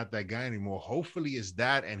saying? I'm not that guy anymore. Hopefully it's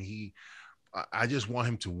that. And I just want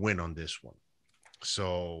him to win on this one.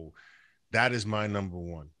 So that is my number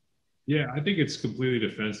one. Yeah, I think it's completely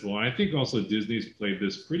defensible. And I think also Disney's played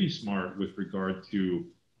this pretty smart with regard to,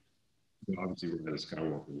 obviously, Rise of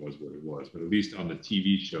Skywalker was what it was, but at least on the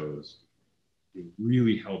TV shows, it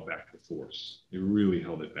really held back the Force. It really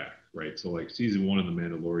held it back, right? So, like season 1 of The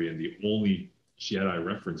Mandalorian, the only Jedi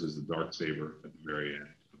reference is the Darksaber at the very end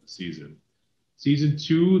of the season. Season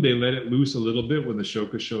 2, they let it loose a little bit when the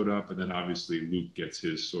Ahsoka showed up, and then obviously Luke gets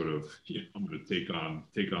his sort of, I'm going to take on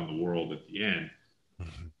the world at the end.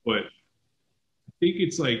 Mm-hmm. But I think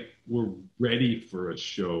it's like we're ready for a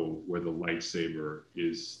show where the lightsaber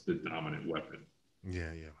is the dominant weapon. Yeah.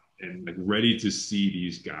 And like ready to see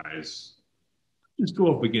these guys just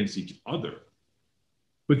go up against each other.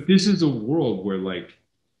 But this is a world where like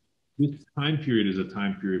this time period is a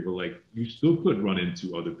time period where like you still could run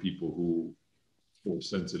into other people who force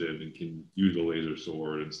sensitive and can use a laser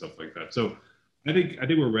sword and stuff like that. So I think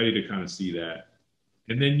we're ready to kind of see that.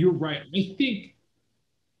 And then you're right. I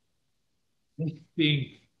think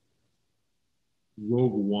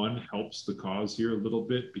Rogue One helps the cause here a little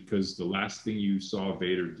bit, because the last thing you saw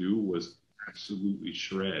Vader do was absolutely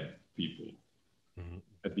shred people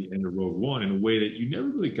at the end of Rogue One in a way that you never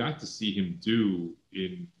really got to see him do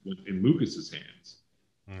in Lucas's hands.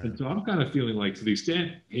 And so I'm kind of feeling like, to the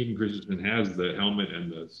extent Hayden Christensen has the helmet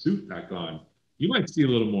and the suit back on, you might see a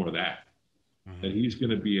little more of that. That he's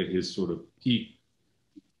going to be at his sort of peak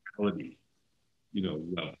quality,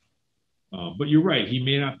 level. But you're right; he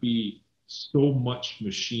may not be so much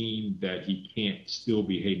machine that he can't still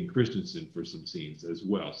be Hayden Christensen for some scenes as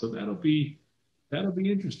well. So that'll be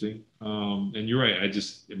interesting. And you're right. I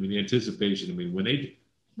mean, the anticipation. I mean,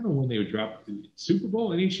 I don't know when they would drop Super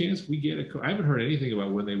Bowl. Any chance we get I haven't heard anything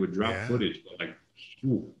about when they would drop footage, but like,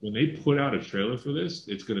 when they put out a trailer for this,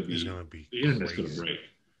 it's gonna be the internet's gonna break.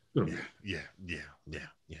 Yeah.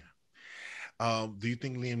 Do you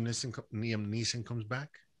think Liam Neeson comes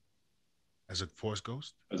back as a Force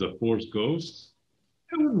Ghost? As a Force Ghost,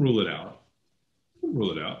 I wouldn't rule it out.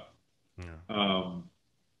 Yeah.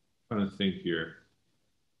 Trying to think here.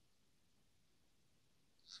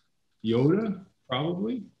 Yoda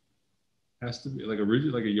probably has to be like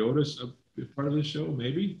originally like a Yoda part of the show,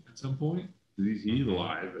 maybe at some point. He's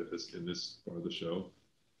alive in this part of the show.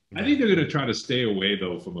 I think they're gonna try to stay away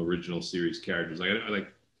though from original series characters.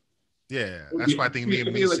 That's why I think Liam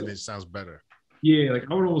Neeson it sounds better. Yeah, like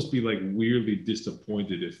I would almost be like weirdly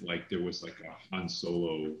disappointed if like there was like a Han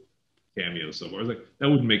Solo cameo somewhere. I was like, that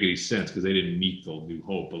wouldn't make any sense because they didn't meet the New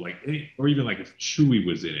Hope. But like, or even like if Chewie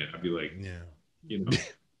was in it, I'd be like,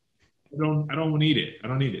 I don't need it. I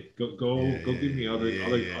don't need it. Go give me other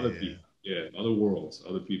people. Yeah, other worlds,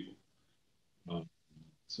 other people.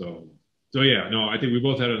 So yeah, no, I think we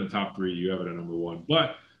both had it in the top 3. You have it at number 1.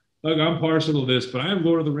 But look, I'm partial to this, but I have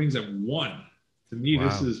Lord of the Rings at 1. To me,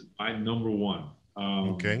 this is my number 1.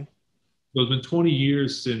 Okay. So it's been 20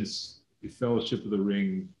 years since the Fellowship of the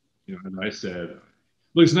Ring. As I said,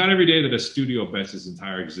 look, it's not every day that a studio bets its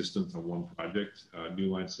entire existence on one project. New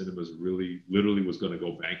Line Cinemas literally was going to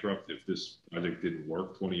go bankrupt if this project didn't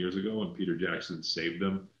work 20 years ago, and Peter Jackson saved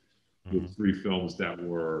them with 3 films that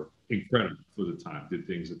were incredible for the time. Did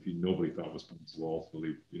things that nobody thought was possible.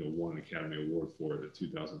 Ultimately, won an Academy Award for it in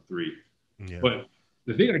 2003. Yeah. But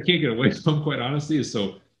the thing I can't get away from, quite honestly, is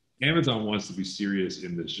so Amazon wants to be serious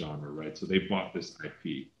in this genre, right? So they bought this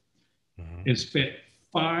IP and spent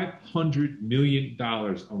 $500 million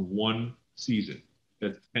on one season.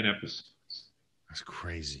 That's 10 episodes. That's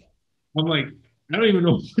crazy. I'm like, I don't even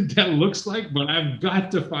know what that looks like, but I've got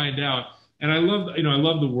to find out. And I love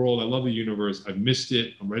the world. I love the universe. I've missed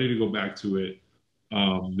it. I'm ready to go back to it.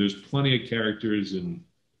 There's plenty of characters and,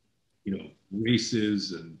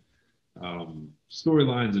 races and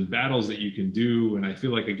storylines and battles that you can do. And I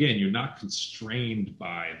feel like, again, you're not constrained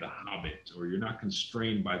by the Hobbit or you're not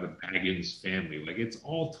constrained by the Baggins family. Like, it's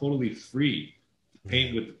all totally free to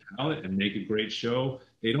paint with the palette and make a great show.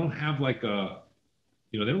 They don't have like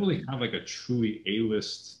they don't really have like a truly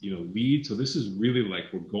A-list, lead. So this is really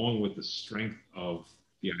like we're going with the strength of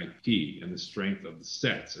the IP and the strength of the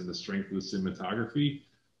sets and the strength of the cinematography.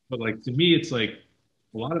 But like, to me, it's like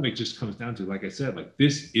a lot of it just comes down to, like I said, like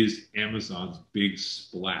this is Amazon's big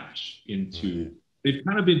splash into, they've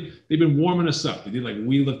been warming us up. They did like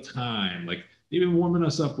Wheel of Time. Like they've been warming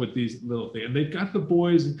us up with these little things. And they've got The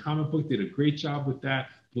Boys and comic book, did a great job with that.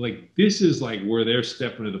 But like, this is like where they're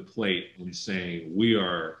stepping to the plate and saying, we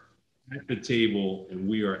are at the table and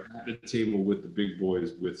we are at the table with the big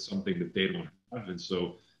boys with something that they don't have. And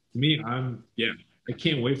so to me, I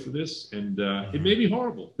can't wait for this. And it may be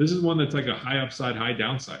horrible. This is one that's like a high upside, high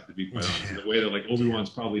downside, to be quite honest, in the way that like Obi-Wan's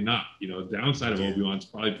probably not. The downside of Obi-Wan's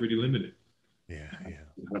probably pretty limited. You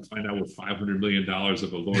gotta find out what $500 million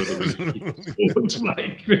of a Lord of the Rings looks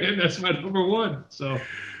like, man. That's my number 1. So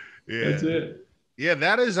that's it. Yeah,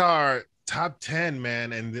 that is our top 10,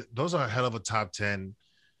 man. And those are a hell of a top 10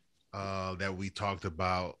 that we talked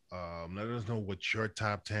about. Let us know what your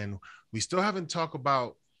top 10. We still haven't talked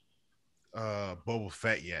about Boba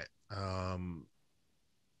Fett yet. And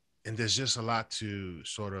there's just a lot to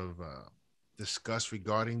sort of discuss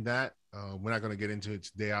regarding that. We're not going to get into it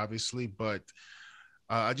today, obviously, but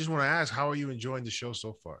I just want to ask, how are you enjoying the show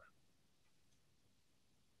so far?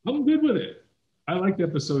 I'm good with it. I liked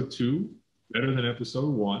episode 2 better than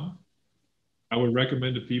episode 1. I would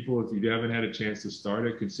recommend to people, if you haven't had a chance to start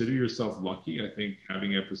it, consider yourself lucky. I think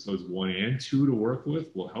having episodes 1 and 2 to work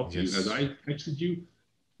with will help you. As I texted you,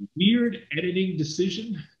 weird editing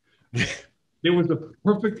decision. There was a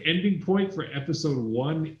perfect ending point for episode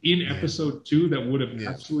 1 in episode 2 that would have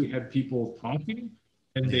absolutely had people talking,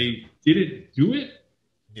 and they didn't do it.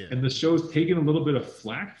 And the show's taken a little bit of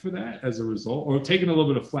flack for that as a result, or taken a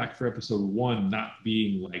little bit of flack for episode 1 not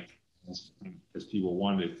being like as people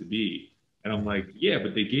wanted it to be. And I'm like,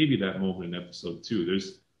 but they gave you that moment in episode 2.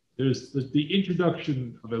 There's the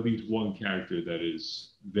introduction of at least one character that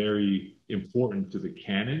is very important to the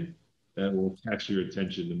canon that will catch your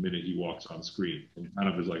attention the minute he walks on screen, and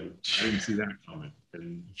kind of is like, I didn't see that coming,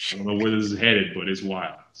 and I don't know where this is headed, but it's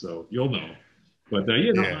wild. So you'll know. But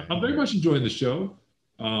Yeah. I'm very much enjoying the show.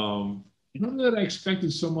 I don't know that I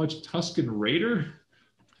expected so much Tuscan Raider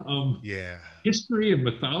Yeah. history and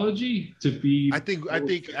mythology to be. I think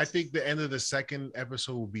the end of the second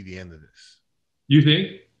episode will be the end of this. You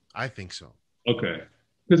think? I think so. Okay.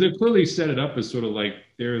 Because they clearly set it up as sort of like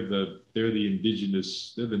they're the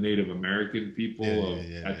indigenous, they're the Native American people of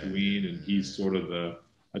Tatooine, and he's sort of the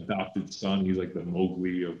adopted son. He's like the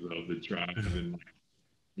Mowgli of the tribe, and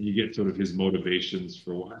you get sort of his motivations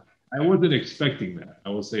for why. I wasn't expecting that. I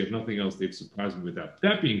will say, if nothing else, they've surprised me with that.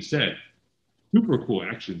 That being said, super cool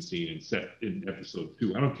action scene in episode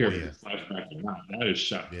 2. I don't care if it's flashback or not. That is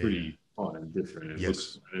shot pretty fun and different.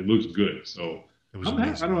 It looks good. So I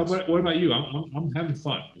don't know. What about you? I'm having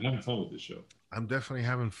fun. I'm having fun with this show. I'm definitely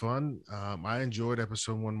having fun. I enjoyed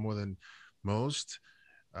episode 1 more than most.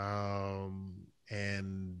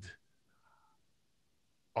 And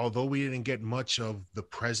although we didn't get much of the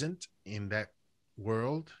present in that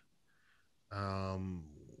world,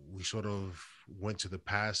 we sort of went to the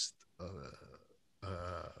past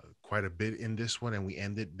quite a bit in this one, and we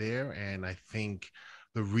ended there. And I think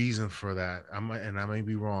the reason for that, I may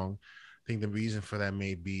be wrong, I think the reason for that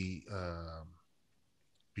may be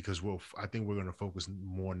because I think we're going to focus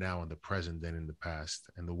more now on the present than in the past.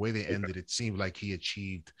 And the way they ended, it seemed like he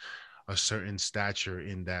achieved a certain stature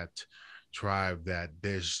in that tribe that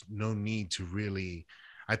there's no need to really.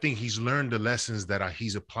 I think he's learned the lessons that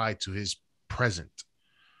he's applied to his present.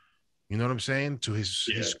 You know what I'm saying? To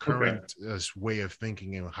his current way of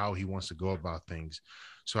thinking and how he wants to go about things.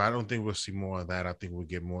 So I don't think we'll see more of that. I think we'll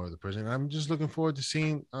get more of the present. I'm just looking forward to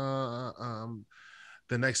seeing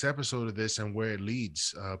the next episode of this and where it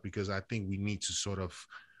leads, because I think we need to sort of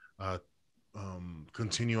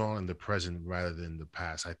continue on in the present rather than the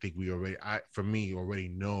past. I think we already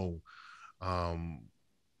know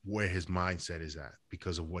where his mindset is at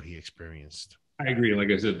because of what he experienced. I agree. Like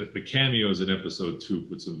I said, the cameos in episode 2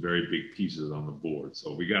 put some very big pieces on the board.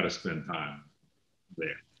 So we got to spend time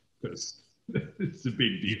there because it's a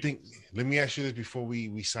big deal. You think? Let me ask you this before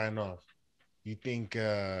we sign off. You think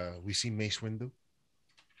we see Mace Windu?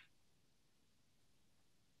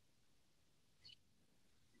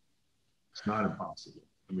 It's not impossible.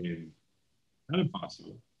 I mean, not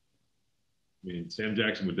impossible. I mean, Sam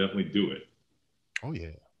Jackson would definitely do it. Oh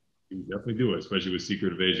yeah, he would definitely do it, especially with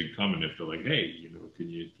Secret Invasion coming. If they're like, hey, can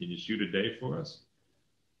you shoot a day for us?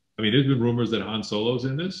 I mean, there's been rumors that Han Solo's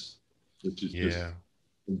in this, which is just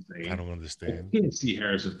insane. I don't understand. I can't see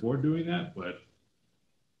Harrison Ford doing that, but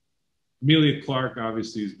Emilia Clarke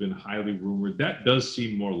obviously has been highly rumored. That does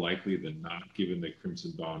seem more likely than not, given that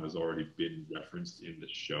Crimson Dawn has already been referenced in the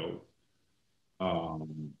show.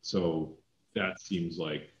 So that seems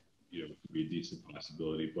like could be a decent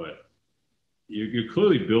possibility, but you're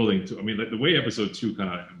clearly building to. I mean, like the way episode 2 kind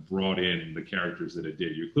of brought in the characters that it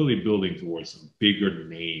did, you're clearly building towards some bigger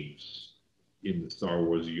names in the Star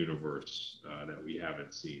Wars universe that we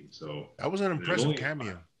haven't seen. So that was an impressive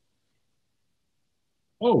cameo.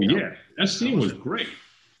 Oh yeah, that scene was great.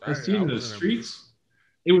 That scene in the streets.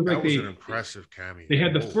 It was like an impressive cameo. They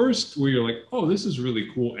had the first where you're like, oh, this is really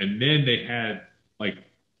cool, and then they had like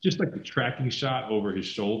just like the tracking shot over his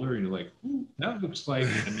shoulder, and you're like, ooh, that looks like,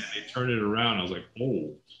 and then they turn it around. I was like,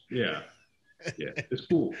 oh, yeah, it's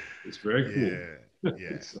cool. It's very cool.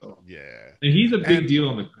 And he's a big deal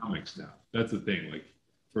in the comics now. That's the thing. Like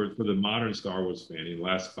for the modern Star Wars fan, in the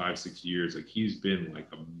last 5-6 years, like he's been like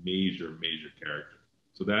a major character.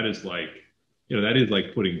 So that is like, that is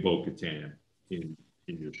like putting Bo-Katan in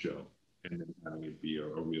your show and then having it be a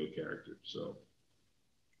real character. So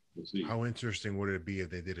we'll see. How interesting would it be if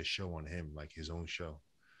they did a show on him, like his own show?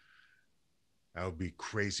 That would be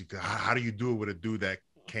crazy. How do you do it with a dude that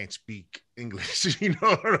can't speak English? You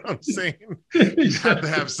know what I'm saying? Exactly. You have to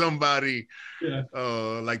have somebody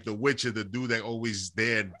like the Witcher, the dude that always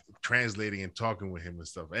there translating and talking with him and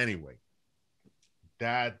stuff. Anyway,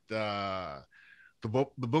 that the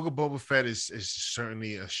Book of Boba Fett is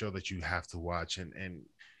certainly a show that you have to watch, and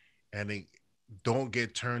it, don't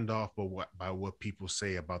get turned off by what people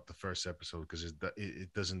say about the first episode, because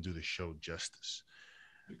it doesn't do the show justice.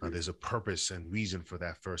 There's a purpose and reason for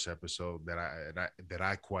that first episode that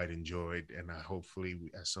I quite enjoyed, and I hopefully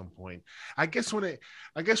at some point,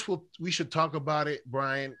 we should talk about it,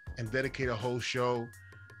 Brian, and dedicate a whole show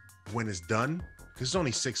when it's done, because it's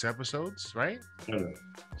only 6 episodes, right?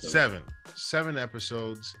 Seven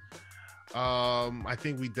episodes. I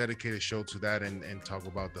think we dedicate a show to that and talk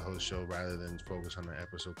about the whole show rather than focus on the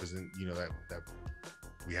episode, because then that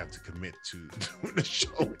we have to commit to doing the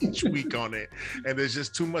show each week on it, and there's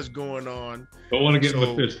just too much going on. Don't want to get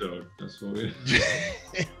Mephisto. That's what we.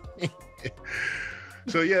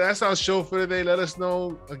 So yeah, that's our show for today. Let us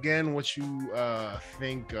know again what you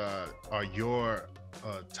think are your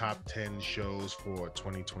top 10 shows for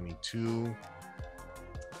 2022.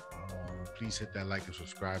 Please hit that like and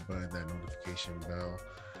subscribe button, that notification bell,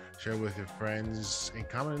 share with your friends, and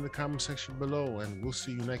comment in the comment section below. And we'll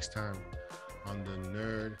see you next time on the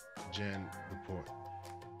Nerd Gen Report.